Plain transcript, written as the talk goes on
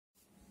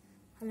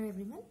Hello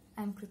everyone,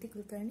 I am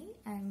Krithika.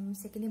 I am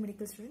second year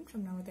medical student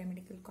from Navodaya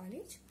Medical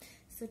College.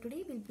 So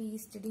today we'll be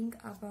studying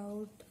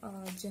about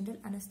general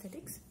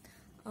anesthetics.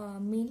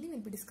 Mainly we'll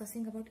be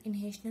discussing about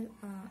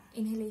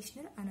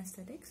inhalational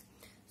anesthetics.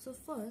 So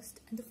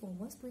first and the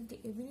foremost, we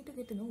need to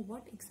get to know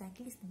what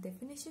exactly is the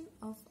definition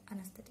of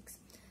anesthetics.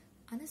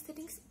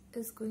 Anesthetics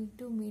is going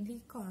to mainly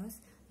cause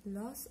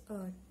loss,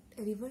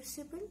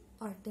 reversible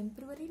or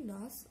temporary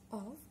loss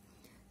of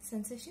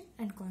sensation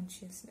and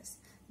consciousness.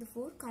 The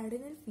four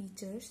cardinal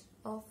features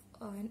of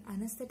an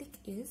anesthetic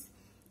is,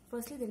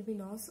 firstly there will be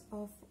loss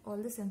of all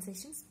the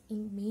sensations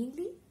in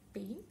mainly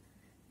pain,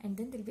 and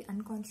then there will be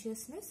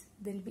unconsciousness,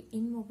 there will be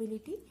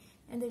immobility,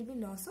 and there will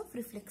be loss of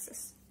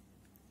reflexes.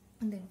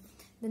 And then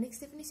the next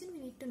definition we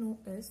need to know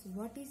is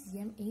what is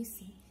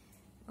MAC,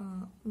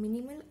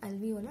 minimal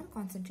alveolar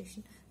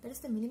concentration. That is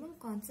the minimum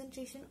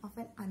concentration of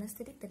an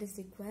anesthetic that is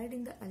required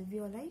in the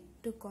alveoli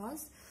to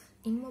cause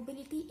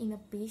immobility in a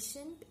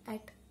patient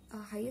at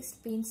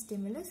highest pain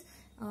stimulus,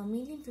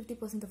 mainly in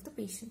 50% of the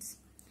patients.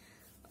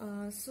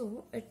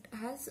 So it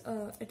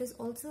is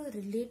also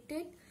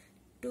related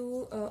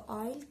to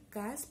oil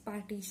gas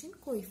partition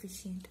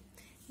coefficient.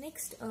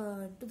 Next,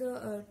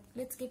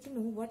 let's get to know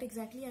what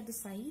exactly are the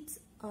sites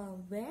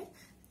where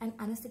an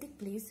anesthetic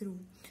plays role.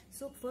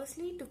 So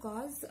firstly, to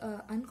cause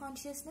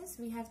unconsciousness,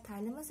 we have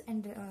thalamus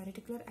and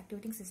reticular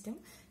activating system.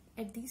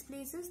 At these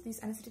places,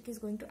 this anesthetic is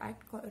going to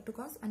act to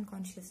cause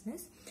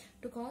unconsciousness.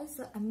 To cause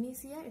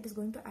amnesia, it is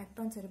going to act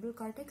on cerebral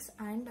cortex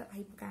and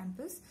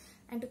hippocampus.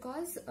 And to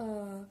cause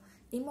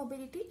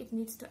immobility, it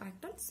needs to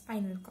act on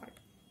spinal cord.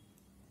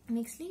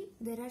 Nextly,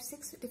 there are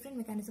 6 different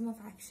mechanisms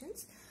of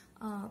actions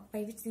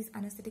by which these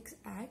anesthetics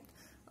act.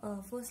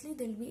 Firstly,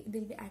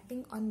 they'll be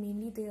acting on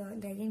mainly the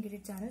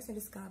ligand-gated channels, that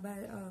is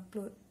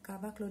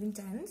GABA chlorine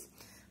channels,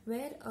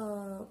 where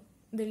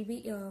there will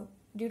be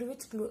due to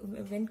which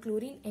when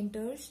chlorine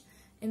enters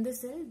in the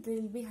cell, there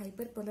will be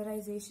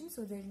hyperpolarization,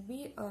 so there will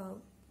be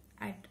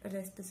at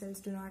rest, the cells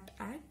do not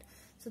act.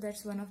 So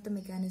that's one of the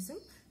mechanism.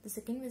 The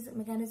second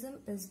mechanism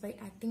is by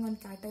acting on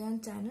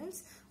cation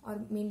channels,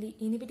 or mainly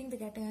inhibiting the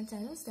cation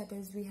channels, that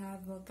is we have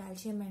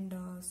calcium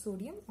and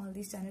sodium. All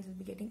these channels will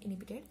be getting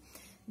inhibited.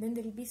 Then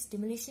there will be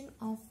stimulation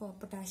of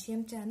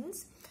potassium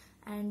channels,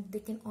 and they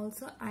can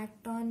also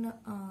act on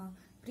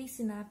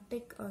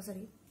presynaptic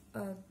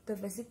the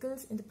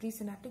vesicles in the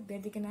presynaptic. There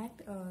they can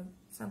act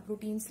some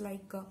proteins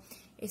like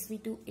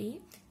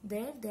SV2A.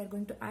 There they are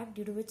going to act,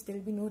 due to which there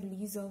will be no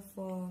release of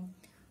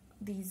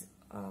these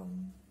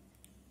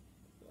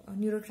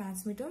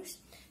neurotransmitters.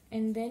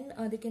 And then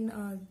they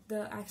can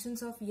the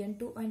actions of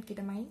N2 and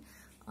ketamine,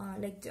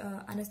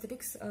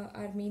 anesthetics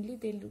are mainly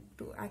they look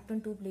to act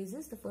on 2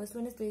 places. The first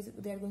one is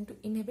they are going to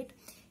inhibit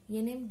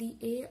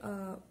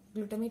NMDA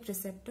glutamate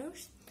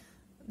receptors,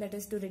 that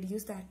is to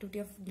reduce the activity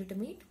of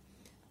glutamate,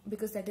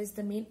 because that is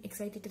the main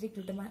excitatory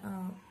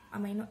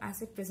amino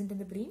acid present in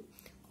the brain.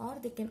 Or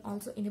they can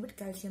also inhibit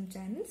calcium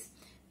channels.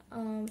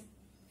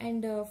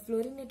 And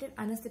fluorinated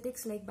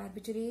anesthetics like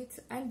barbiturates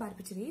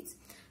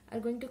are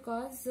going to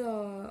cause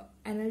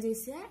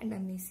analgesia and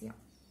amnesia.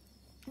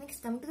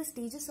 Next, coming to the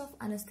stages of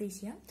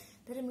anesthesia,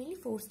 there are mainly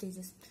 4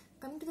 stages.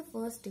 Coming to the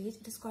first stage,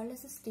 it is called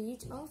as a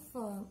stage of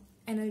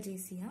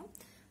analgesia,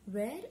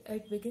 where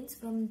it begins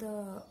from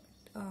the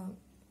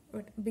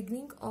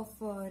beginning of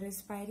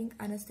respiring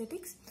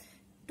anesthetics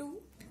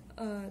to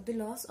the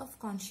loss of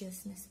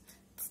consciousness.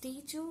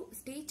 Stage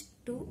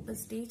 2 a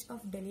stage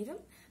of delirium,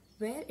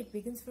 where it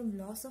begins from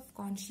loss of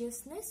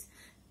consciousness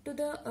to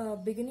the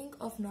beginning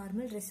of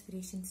normal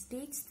respiration.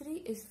 Stage 3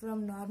 is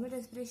from normal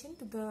respiration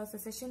to the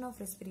cessation of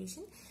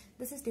respiration.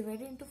 This is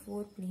divided into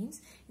 4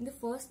 planes. In the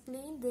first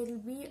plane, there will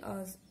be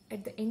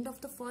at the end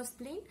of the first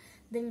plane,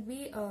 there will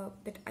be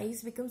that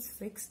eyes becomes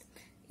fixed.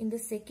 In the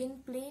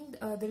second plane,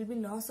 there will be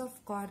loss of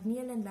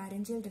corneal and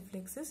laryngeal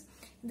reflexes.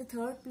 In the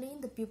third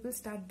plane, the pupils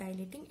start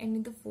dilating, and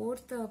in the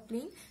fourth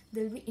plane,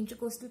 there will be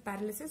intercostal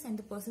paralysis, and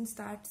the person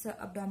starts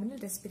abdominal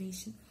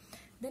respiration.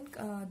 Then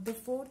the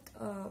fourth,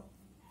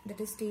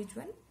 that is stage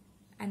 1,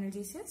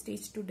 analgesia,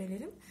 stage 2,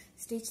 delirium,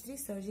 stage 3,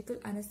 surgical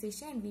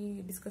anesthesia, and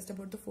we discussed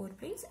about the 4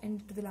 planes,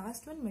 and to the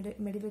last one,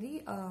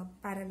 medullary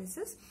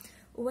paralysis.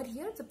 Over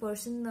here, the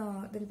person,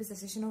 there will be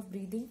cessation of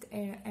breathing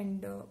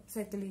and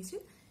circulation,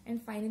 and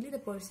finally the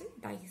person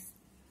dies.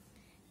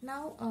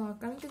 Now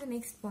coming to the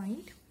next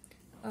point,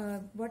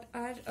 what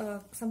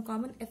are some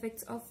common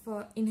effects of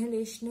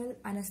inhalational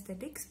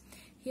anesthetics?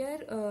 Here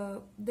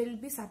there will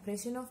be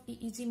suppression of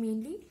EEG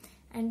mainly,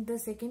 and the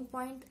second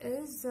point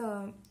is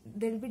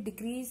there will be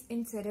decrease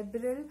in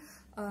cerebral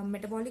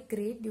metabolic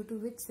rate, due to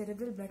which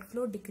cerebral blood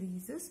flow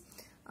decreases.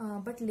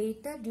 But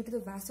later, due to the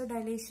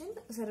vasodilation,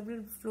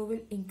 cerebral flow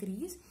will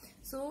increase.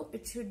 So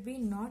it should be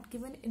not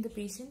given in the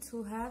patients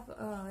who have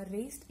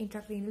raised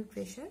intracranial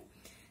pressure.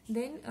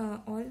 Then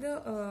all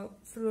the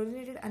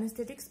fluorinated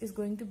anesthetics is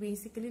going to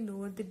basically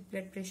lower the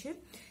blood pressure.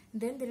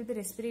 Then there will be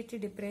respiratory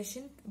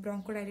depression,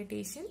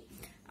 bronchodilation,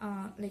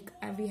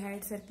 we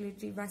had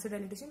circulatory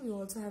vasodilatation, we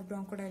also have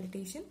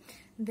bronchodilation.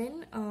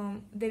 Then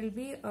there will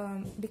be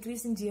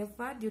decrease in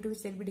GFR, due to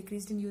which there will be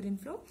decreased in urine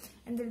flow,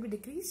 and there will be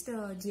decreased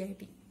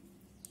GIT.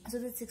 So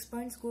the 6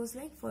 points goes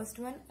like, first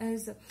one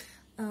is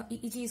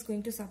EEG is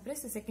going to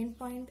suppress. The second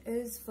point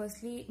is,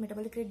 firstly,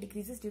 metabolic rate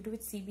decreases, due to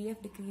which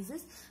CBF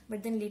decreases,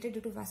 but then later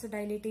due to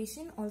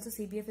vasodilatation also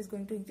CBF is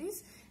going to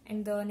increase.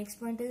 And the next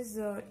point is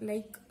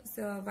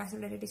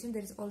vasodilatation,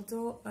 there is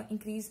also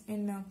increase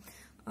in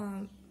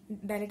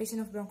dilatation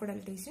of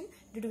bronchodilation,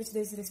 due to which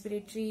there is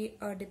respiratory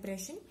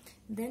depression.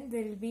 Then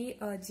there will be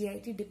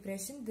GIT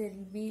depression, there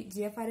will be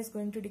GFR is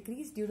going to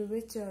decrease, due to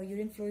which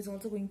urine flow is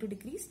also going to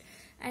decrease,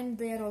 and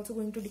they are also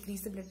going to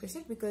decrease the blood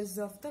pressure because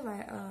of the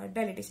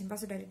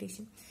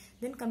vasodilatation.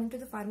 Then coming to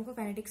the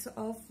pharmacokinetics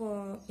of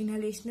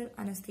inhalational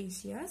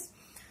anesthesias.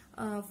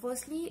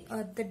 Firstly,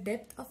 the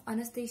depth of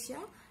anesthesia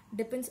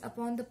depends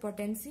upon the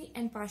potency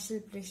and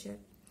partial pressure.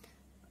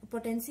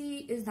 Potency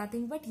is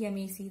nothing but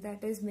MAC,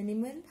 that is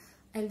minimal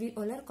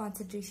alveolar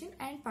concentration,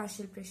 and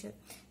partial pressure.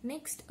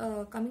 Next,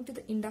 coming to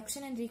the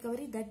induction and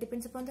recovery, that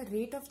depends upon the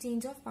rate of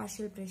change of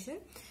partial pressure.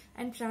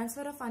 And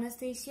transfer of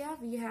anesthesia,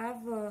 we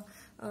have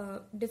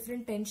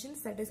different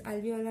tensions, that is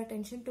alveolar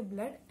tension to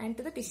blood and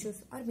to the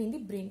tissues, or mainly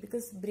brain,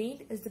 because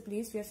brain is the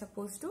place we are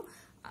supposed to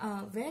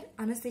where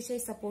anesthesia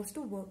is supposed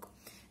to work.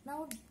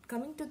 Now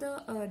coming to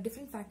the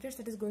different factors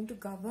that is going to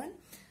govern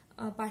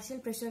partial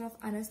pressure of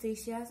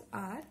anesthesias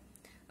are,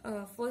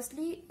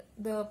 firstly,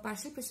 the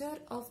partial pressure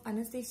of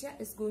anesthesia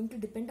is going to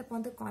depend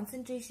upon the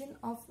concentration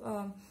of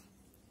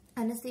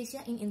anesthesia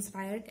in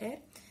inspired air.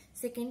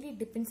 Secondly, it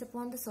depends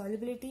upon the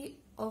solubility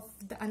of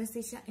the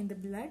anesthesia in the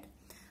blood.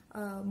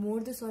 More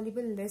the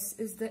soluble, less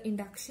is the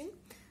induction.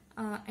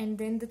 And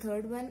then the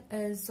third one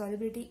is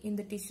solubility in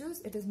the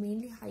tissues. It is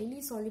mainly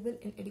highly soluble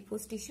in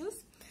adipose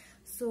tissues.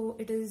 So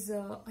it is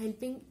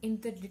helping in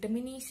the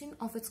determination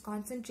of its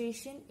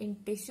concentration in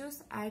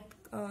tissues at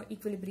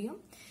equilibrium.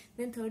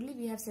 Then thirdly,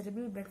 we have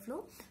cerebral blood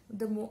flow.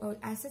 The more,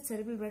 as such,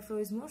 cerebral blood flow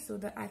is more, so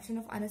the action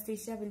of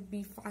anesthesia will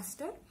be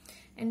faster.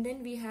 And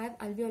then we have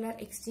alveolar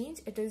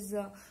exchange. It is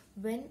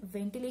when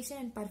ventilation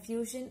and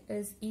perfusion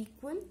is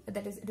equal,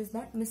 that is, it is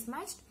not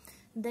mismatched,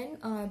 then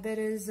there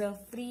is a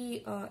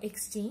free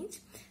exchange.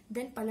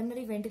 Then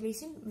pulmonary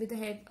ventilation, with the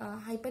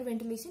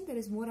hyperventilation, there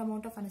is more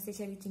amount of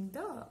anesthesia reaching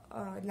the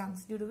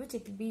lungs, due to which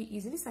it will be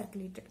easily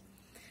circulated.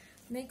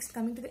 Next,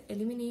 coming to the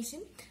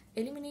elimination.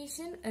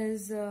 Elimination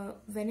is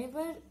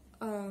whenever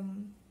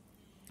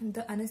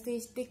the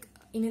anesthetic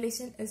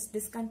inhalation is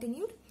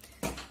discontinued.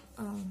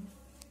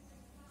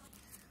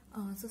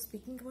 So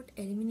speaking about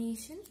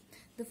elimination,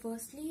 the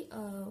firstly,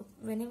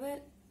 whenever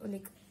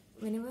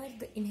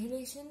the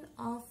inhalation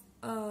of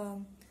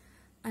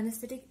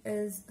anesthetic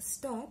is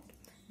stopped,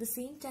 the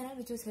same channel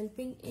which was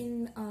helping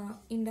in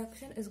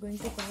induction is going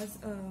to cause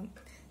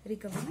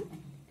recovery.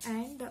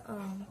 And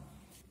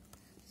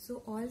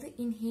so all the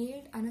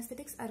inhaled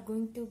anesthetics are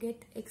going to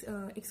get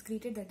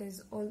excreted, that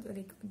is, all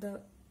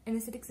the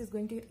anesthetics is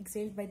going to get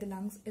exhaled by the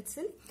lungs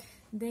itself.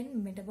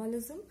 Then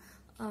metabolism,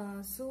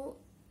 so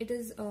it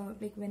is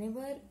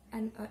whenever,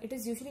 and it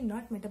is usually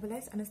not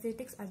metabolized,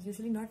 anesthetics are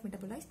usually not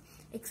metabolized,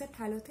 except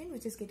halothane,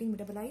 which is getting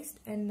metabolized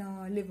in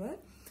liver.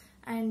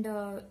 And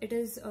it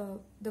is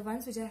the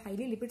ones which are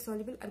highly lipid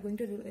soluble are going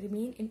to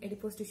remain in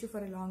adipose tissue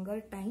for a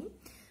longer time.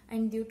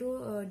 And due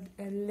to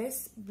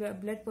less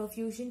blood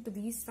perfusion to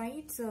these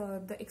sites,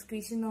 the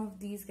excretion of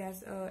these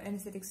gas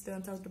anesthetics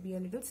turns out to be a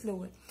little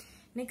slower.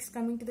 Next,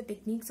 coming to the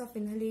techniques of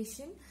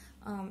inhalation.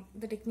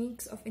 The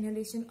techniques of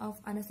inhalation of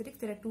anesthetics,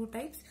 there are two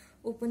types.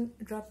 Open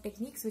drop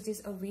techniques, which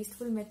is a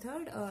wasteful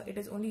method. It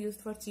is only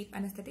used for cheap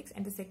anesthetics.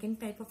 And the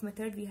second type of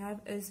method we have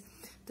is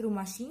through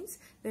machines.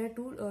 There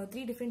are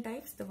three different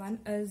types. The one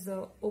is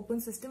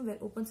open system, where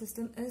open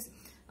system is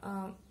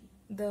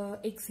the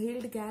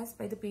exhaled gas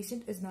by the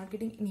patient is not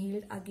getting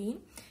inhaled again.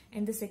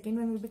 And the second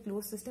one will be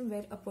closed system,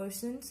 where a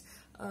person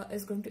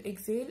is going to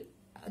exhale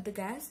the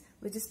gas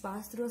which is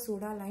passed through a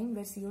soda line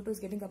where CO2 is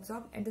getting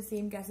absorbed, and the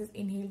same gas is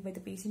inhaled by the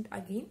patient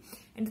again.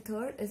 And the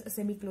third is a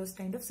semi-closed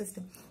kind of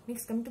system.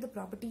 Next, coming to the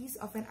properties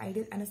of an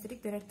ideal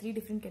anesthetic, there are three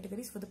different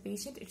categories. For the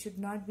patient, it should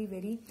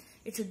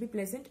be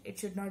pleasant, it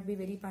should not be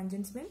very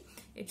pungent smell,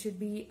 it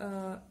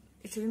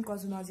shouldn't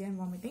cause nausea and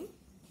vomiting.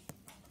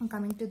 And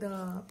coming to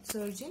the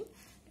surgeon,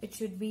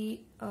 the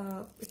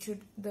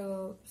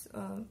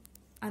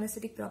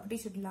anesthetic property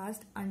should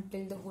last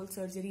until the whole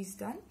surgery is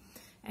done.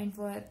 And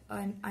for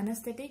an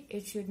anesthetic,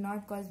 it should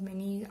not cause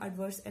many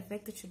adverse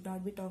effects. It should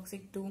not be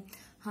toxic to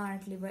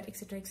heart, liver,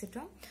 etc.,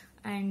 etc.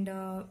 And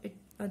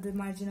the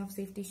margin of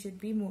safety should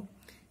be more.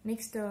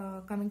 Next,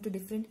 coming to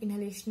different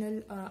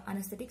inhalational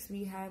anesthetics,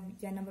 we have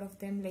a number of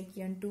them like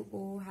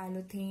N2O,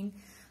 halothane,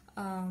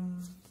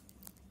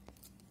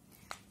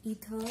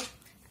 ether,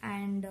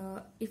 and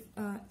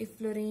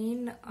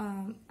iflorane,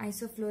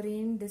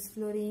 isoflurane,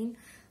 desflurane,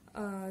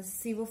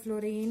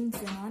 sevoflurane,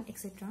 xenon,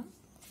 etc.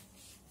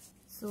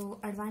 So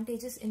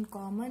advantages in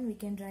common we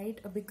can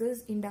write,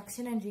 because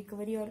induction and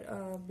recovery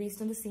are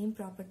based on the same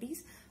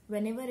properties.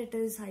 Whenever it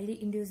is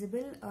highly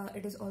inducible,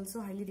 it is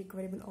also highly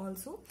recoverable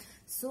also.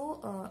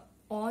 So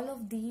all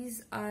of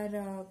these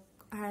are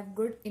have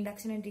good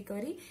induction and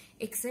recovery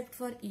except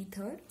for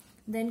ether.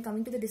 Then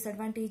coming to the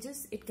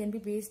disadvantages, it can be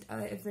based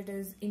if it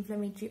is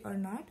inflammatory or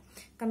not.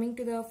 Coming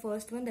to the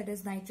first one, that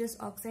is nitrous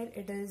oxide,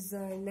 it is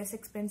less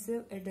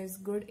expensive, it is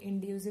good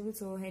inducible,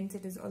 so hence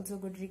it is also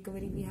good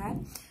recovery we have.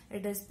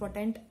 It is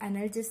potent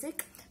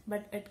analgesic,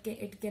 but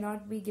it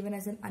cannot be given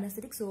as an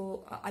anesthetic,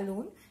 so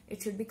alone.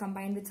 It should be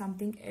combined with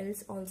something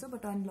else also,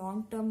 but on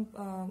long term,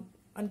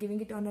 on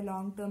giving it on a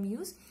long term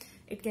use,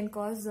 it can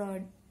cause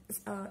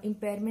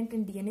impairment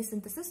in DNA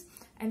synthesis,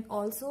 and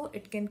also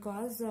it can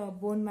cause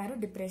bone marrow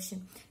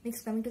depression.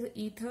 Next, coming to the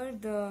ether,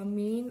 the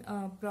main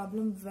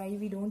problem why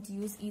we don't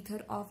use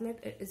ether of late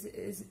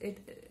is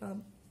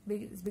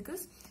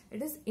because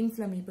it is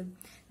inflammable.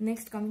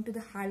 Next, coming to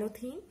the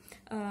halothane.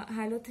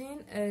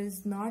 Halothane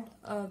is not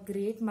a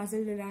great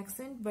muscle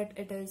relaxant, but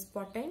it is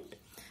potent,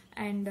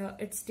 and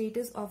its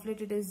status of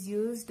late it is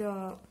used,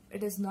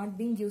 it is not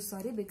being used,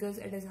 sorry, because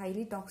it is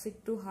highly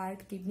toxic to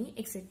heart, kidney,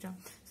 etc.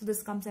 So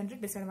this comes under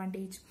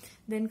disadvantage.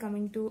 Then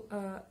coming to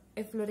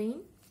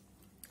efflorane,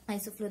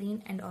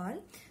 isoflurane and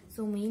all.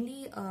 So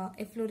mainly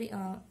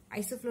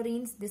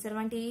isoflurane's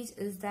disadvantage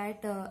is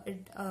that